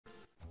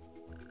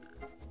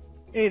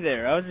Hey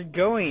there, how's it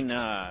going?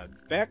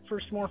 Back for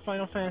some more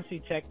Final Fantasy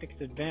Tactics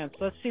Advance.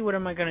 Let's see, what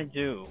am I gonna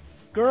do?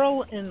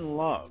 Girl in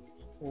Love,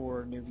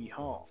 or Newbie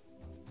Hall.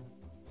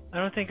 I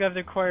don't think I've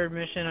acquired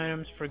mission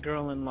items for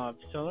Girl in Love,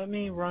 so let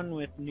me run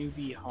with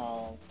Newbie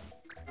Hall.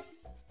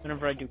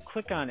 Whenever I do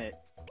click on it,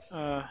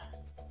 I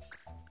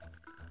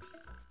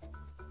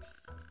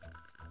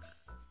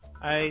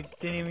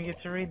didn't even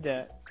get to read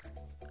that.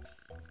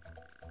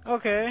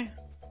 Okay.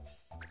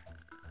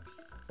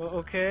 Well,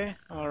 okay,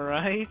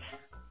 alright.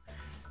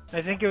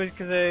 I think it was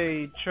because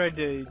I tried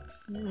to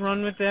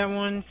run with that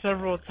one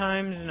several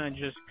times and I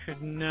just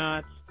could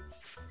not.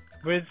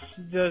 But it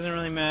doesn't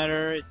really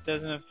matter. It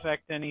doesn't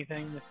affect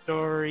anything. The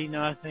story,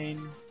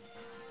 nothing.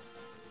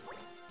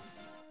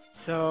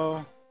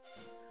 So,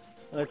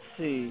 let's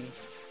see.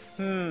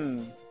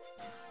 And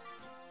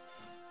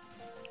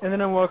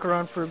then I walk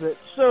around for a bit.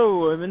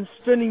 So, I've been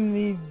spending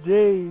the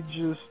day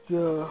just,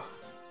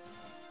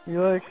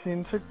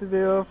 relaxing. Took the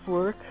day off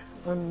work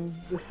on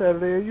the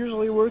Saturday. I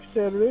usually work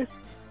Saturdays.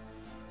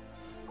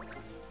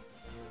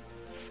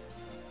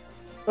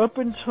 Up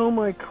until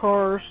my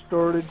car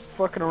started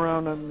fucking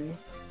around on me.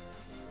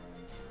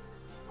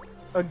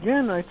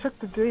 Again, I took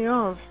the day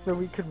off so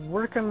we could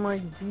work on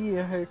my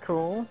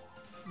vehicle,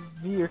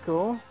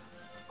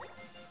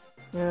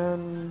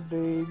 and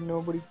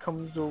nobody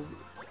comes over.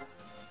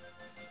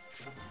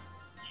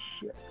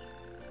 Shit.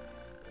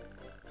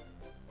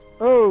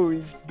 Oh,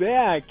 he's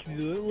back. It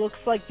looks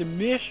like the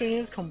mission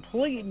is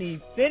complete and he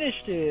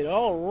finished it.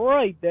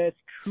 Alright, that's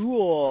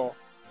cool.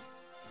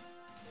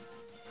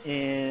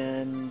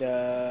 And,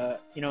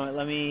 you know what,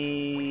 let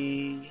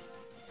me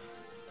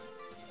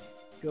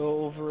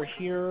go over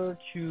here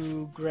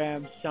to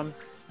grab some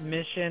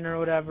mission or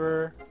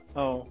whatever.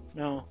 Oh,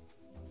 no.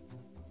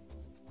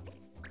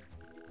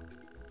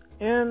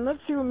 And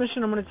let's see what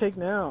mission I'm gonna take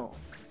now.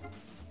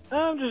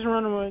 I'm just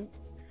running with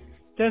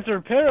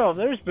Sensor Peril.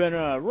 There's been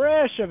a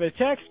rash of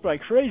attacks by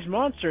crazed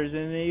monsters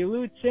in the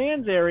Elute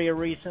Sands area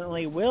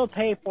recently. Will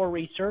pay for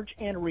research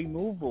and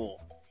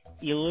removal.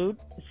 Elute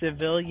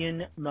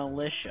Civilian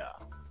Militia.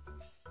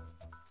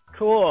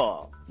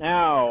 Cool.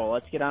 Now,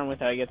 let's get on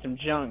with it. I get some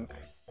junk.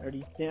 I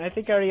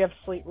think I already have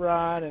Sleet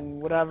Rod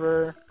and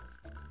whatever.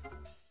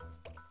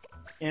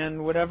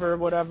 And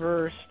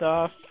whatever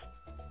stuff.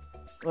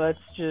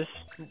 Let's just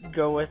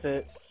go with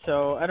it.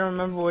 So, I don't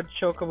remember what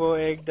Chocobo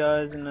Egg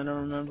does, and I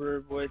don't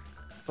remember what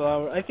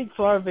Flower... I think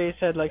Flower Base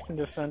had like some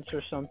defense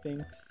or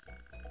something.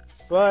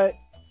 But,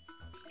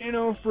 you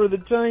know, for the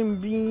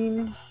time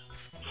being,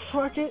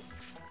 fuck it.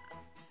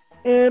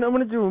 And I'm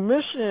gonna do a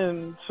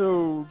mission,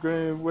 so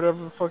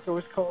whatever the fuck that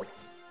was called.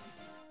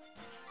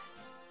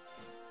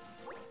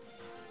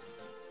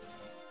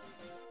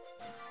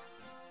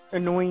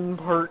 Annoying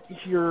part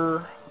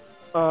here,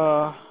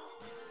 what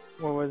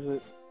was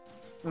it?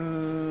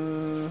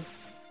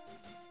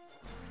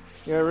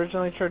 Yeah, I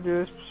originally tried to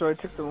do this, so I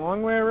took the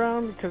long way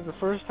around, because the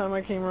first time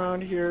I came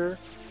around here,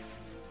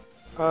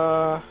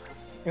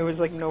 it was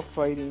like no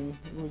fighting.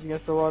 It was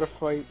against a lot of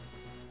fight.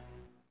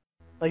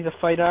 Like the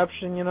fight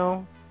option, you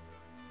know?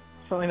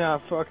 Something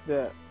like that, fuck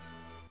that.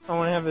 I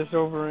want to have this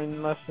over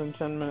in less than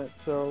 10 minutes,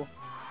 so...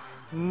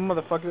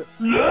 Motherfucker.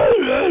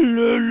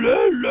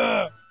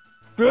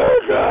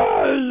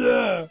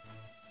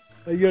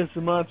 I guess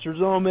the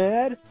monster's all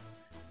mad.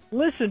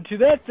 Listen to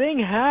that thing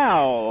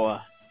howl.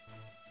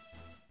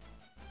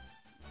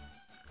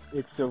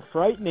 It's so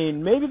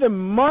frightening. Maybe the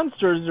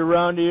monsters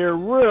around here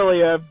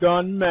really have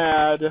gone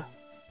mad.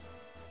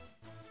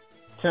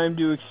 Time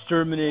to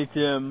exterminate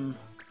them.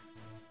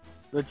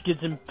 Let's get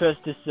some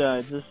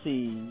pesticides. Let's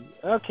see.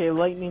 Okay,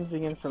 lightning's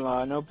against the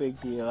law. No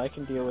big deal. I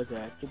can deal with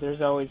that.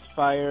 There's always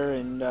fire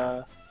and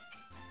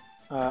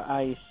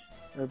ice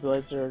or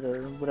blizzard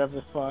or whatever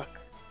the fuck.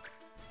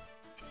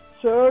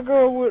 So I'll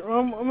go with,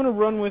 I'm gonna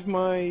run with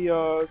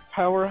my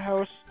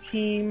powerhouse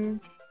team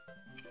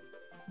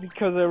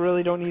because I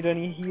really don't need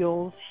any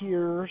heals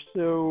here.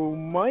 So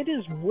might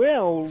as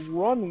well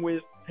run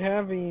with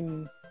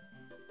having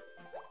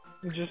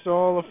just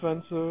all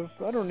offensive.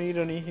 I don't need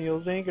any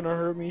heals. They ain't gonna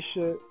hurt me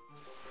shit.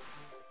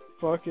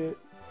 Fuck it.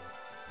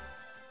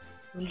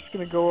 I'm just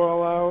gonna go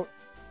all out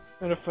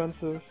and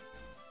offensive.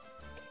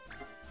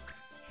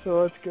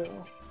 So let's go.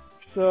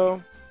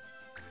 So,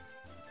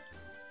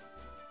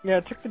 yeah, I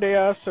took the day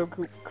off so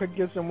could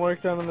get some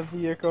work done on the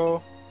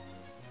vehicle.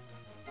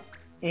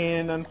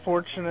 And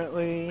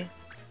unfortunately,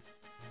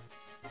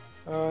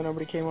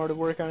 nobody came over to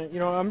work on it. You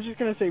know, I'm just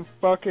gonna say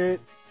fuck it.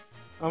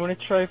 I'm gonna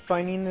try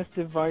finding this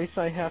device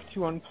I have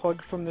to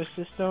unplug from the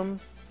system,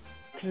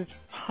 because it's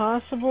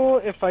possible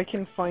if I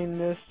can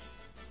find this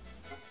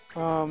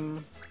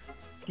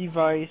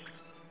device,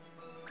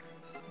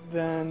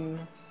 then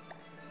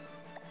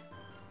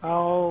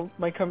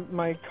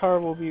my car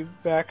will be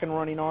back and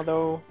running.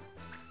 Although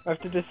I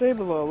have to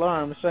disable the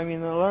alarm. So I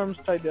mean, the alarm's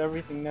tied to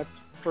everything. That's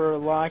for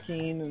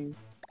locking and,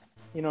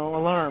 you know,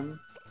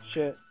 alarm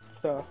shit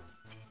stuff.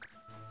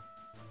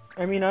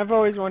 I mean, I've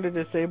always wanted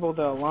to disable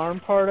the alarm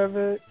part of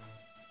it,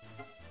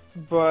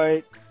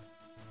 but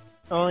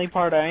the only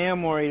part I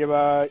am worried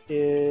about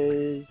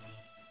is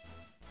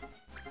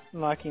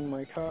locking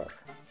my car.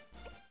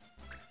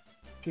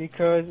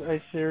 Because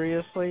I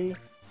seriously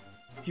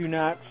do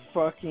not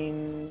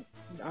fucking...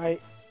 I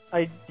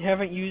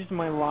haven't used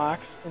my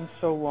locks in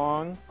so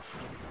long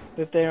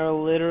that they are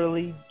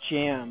literally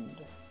jammed.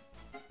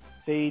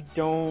 They're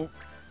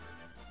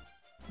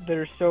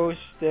so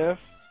stiff.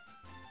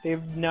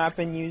 They've not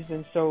been used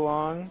in so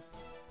long.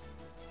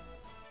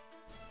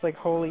 It's like,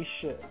 holy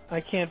shit. I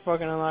can't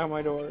fucking unlock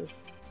my doors.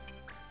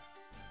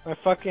 My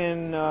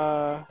fucking,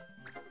 my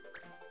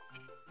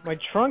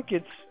trunk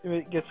gets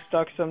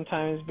stuck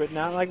sometimes, but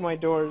not like my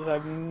doors.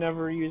 I've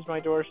never used my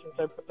doors since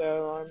I put that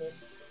alarm in.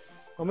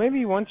 Well,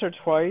 maybe once or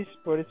twice,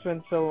 but it's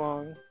been so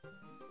long.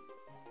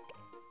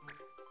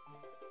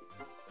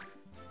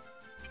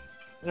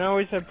 And I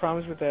always had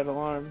problems with that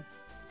alarm.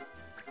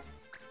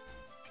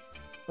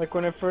 Like,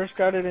 when I first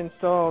got it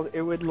installed,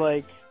 it would,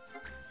 like,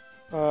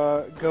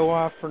 go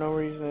off for no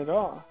reason at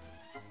all.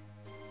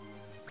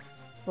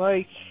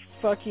 Like,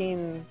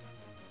 fucking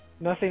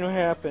nothing would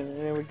happen,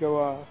 and it would go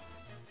off.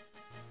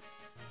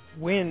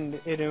 Wind,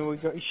 and it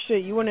would go...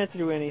 Shit, you wouldn't have to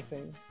do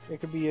anything. It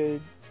could be a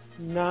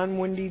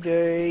non-windy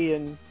day,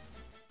 and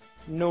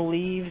no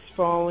leaves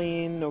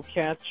falling, no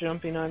cats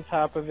jumping on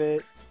top of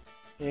it,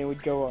 and it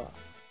would go off.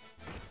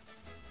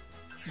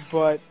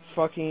 But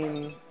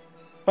fucking,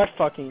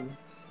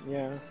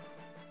 yeah.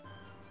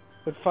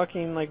 But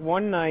fucking, like,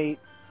 one night,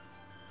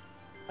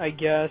 I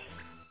guess,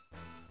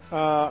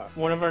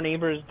 one of our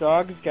neighbor's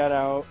dogs got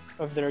out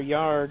of their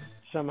yard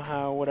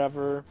somehow,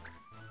 whatever.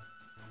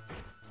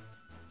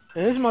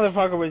 And this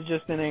motherfucker was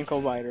just an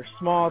ankle biter.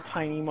 Small,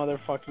 tiny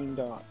motherfucking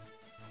dog.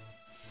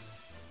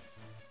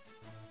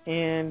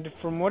 And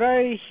from what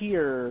I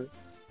hear,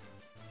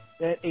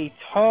 that a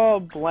tall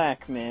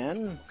black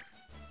man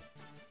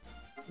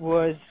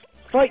was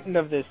frightened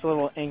of this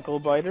little ankle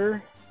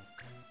biter.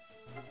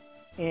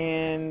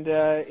 And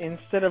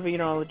instead of, you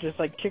know, just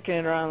like kicking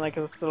it around like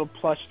a little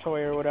plush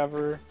toy or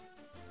whatever,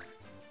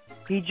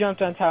 he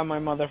jumped on top of my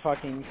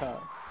motherfucking car.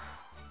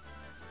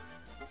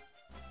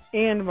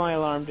 And my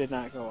alarm did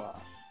not go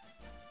off.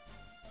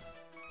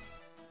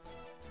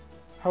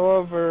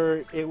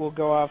 However, it will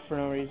go off for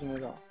no reason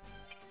at all.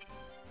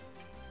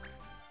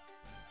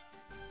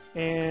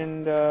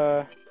 And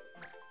I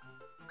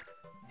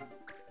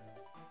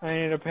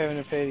ended up having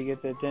to pay to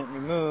get that dent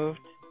removed,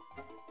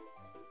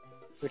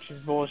 which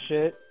is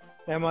bullshit.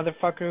 That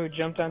motherfucker who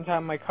jumped on top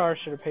of my car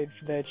should have paid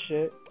for that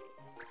shit.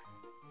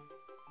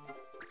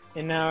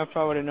 And now if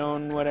I would have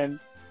known what I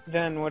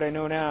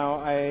know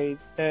now,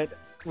 that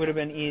would have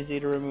been easy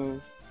to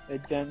remove.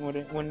 That dent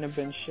wouldn't have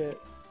been shit.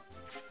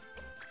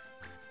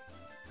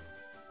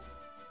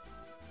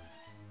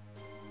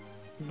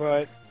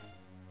 But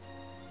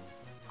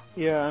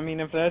yeah, I mean,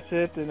 if that's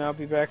it, then I'll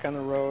be back on the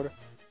road.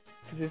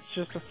 Because it's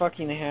just a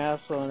fucking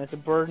hassle, and it's a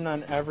burden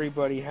on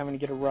everybody having to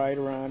get a ride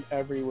around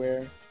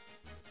everywhere.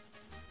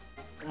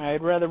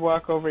 I'd rather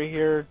walk over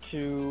here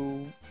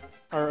to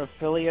our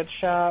affiliate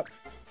shop.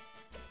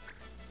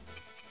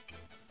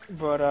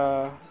 But,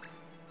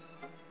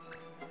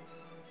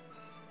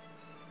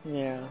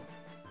 yeah.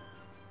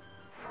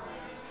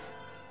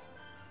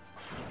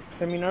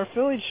 I mean, our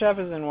affiliate shop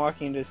is in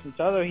walking distance,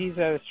 although he's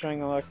had a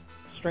string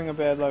of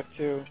bad luck,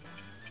 too.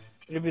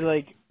 It'd be,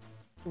 like,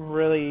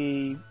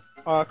 really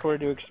awkward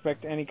to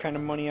expect any kind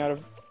of money out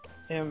of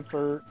him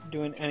for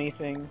doing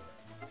anything.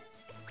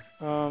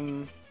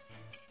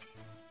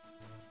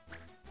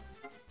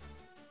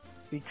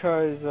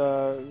 Because,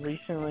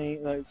 recently,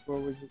 like,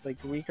 what was it, like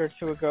a week or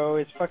two ago,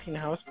 his fucking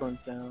house burnt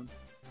down.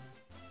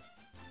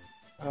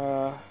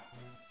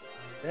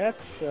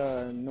 That's,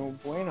 no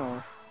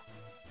bueno.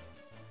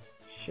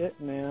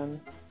 Shit, man.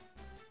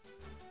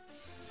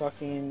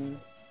 Fucking...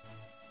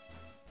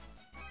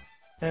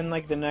 Then,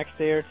 like, the next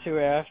day or two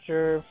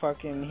after,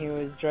 fucking, he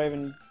was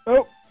driving...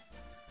 Oh!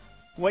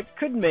 What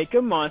could make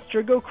a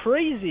monster go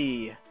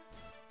crazy?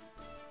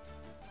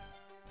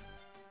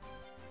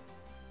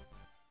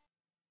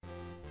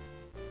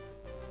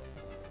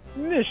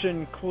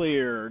 Mission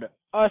cleared.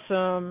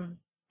 Awesome.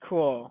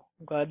 Cool.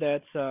 I'm glad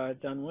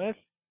that's, done with.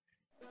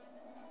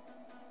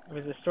 It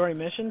was a story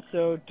mission,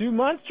 so do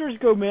monsters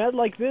go mad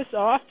like this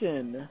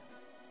often?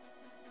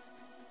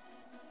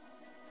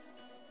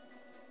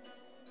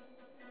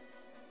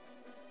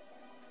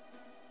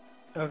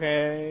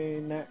 Okay,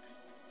 next.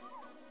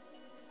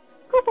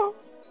 Cooper,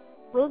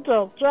 we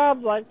get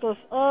jobs like this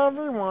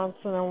every once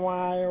in a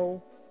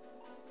while.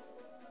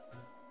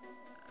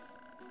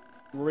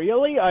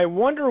 Really? I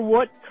wonder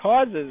what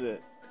causes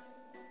it.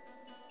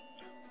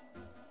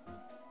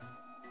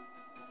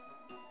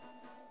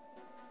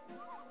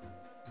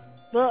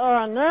 There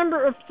are a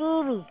number of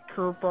theories,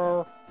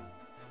 Cooper.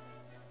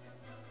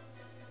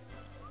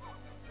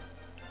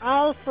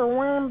 I, for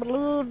one,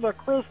 believe the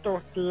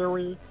crystal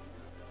theory.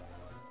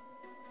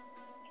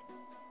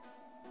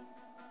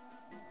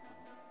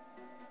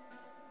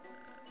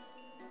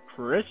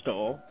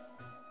 Crystal?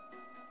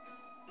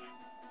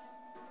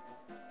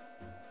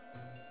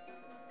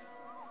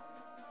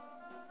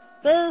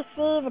 They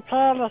say the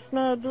palace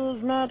made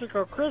these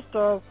magical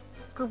crystals,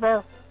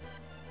 Cooper.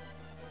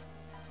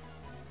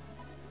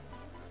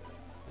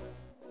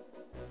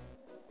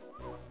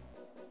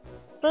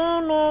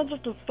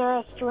 magic is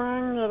so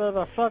strong that it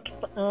affects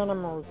the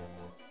animals.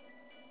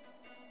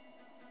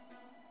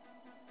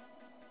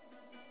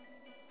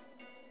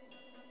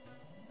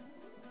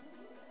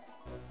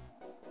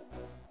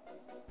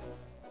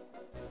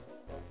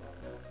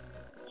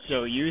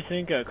 So you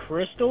think a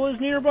crystal is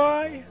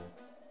nearby?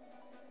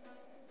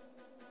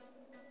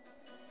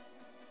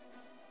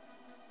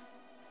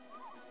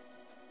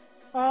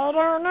 I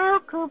don't know,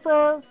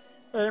 Cooper.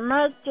 It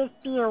might just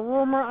be a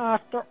rumor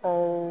after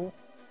all.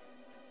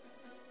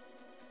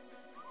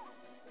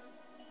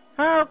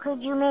 How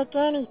could you make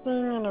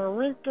anything in a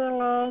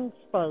wrinkle-lined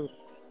space?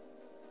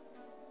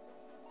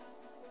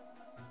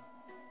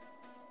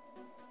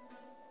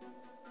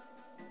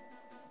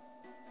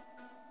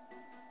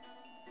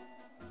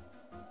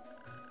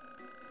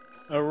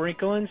 A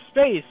wrinkle in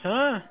space,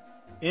 huh?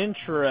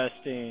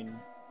 Interesting.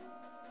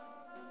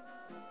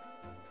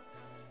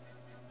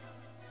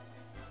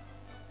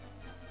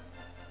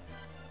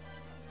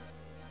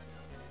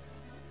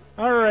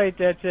 Alright,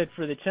 that's it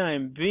for the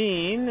time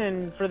being,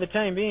 and for the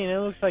time being, it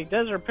looks like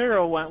Desert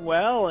Peril went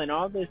well, and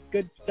all this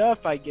good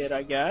stuff I get,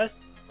 I guess.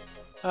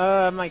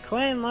 My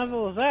clan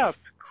level's up.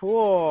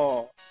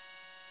 Cool.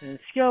 And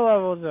skill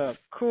level's up.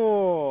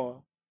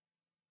 Cool.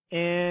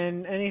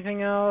 And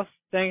anything else?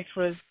 Thanks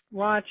for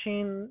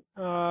watching.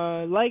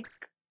 Like,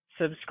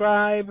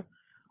 subscribe,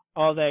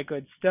 all that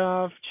good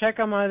stuff. Check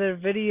out my other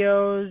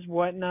videos,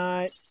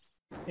 whatnot.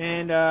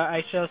 And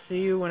I shall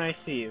see you when I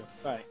see you.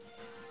 Bye.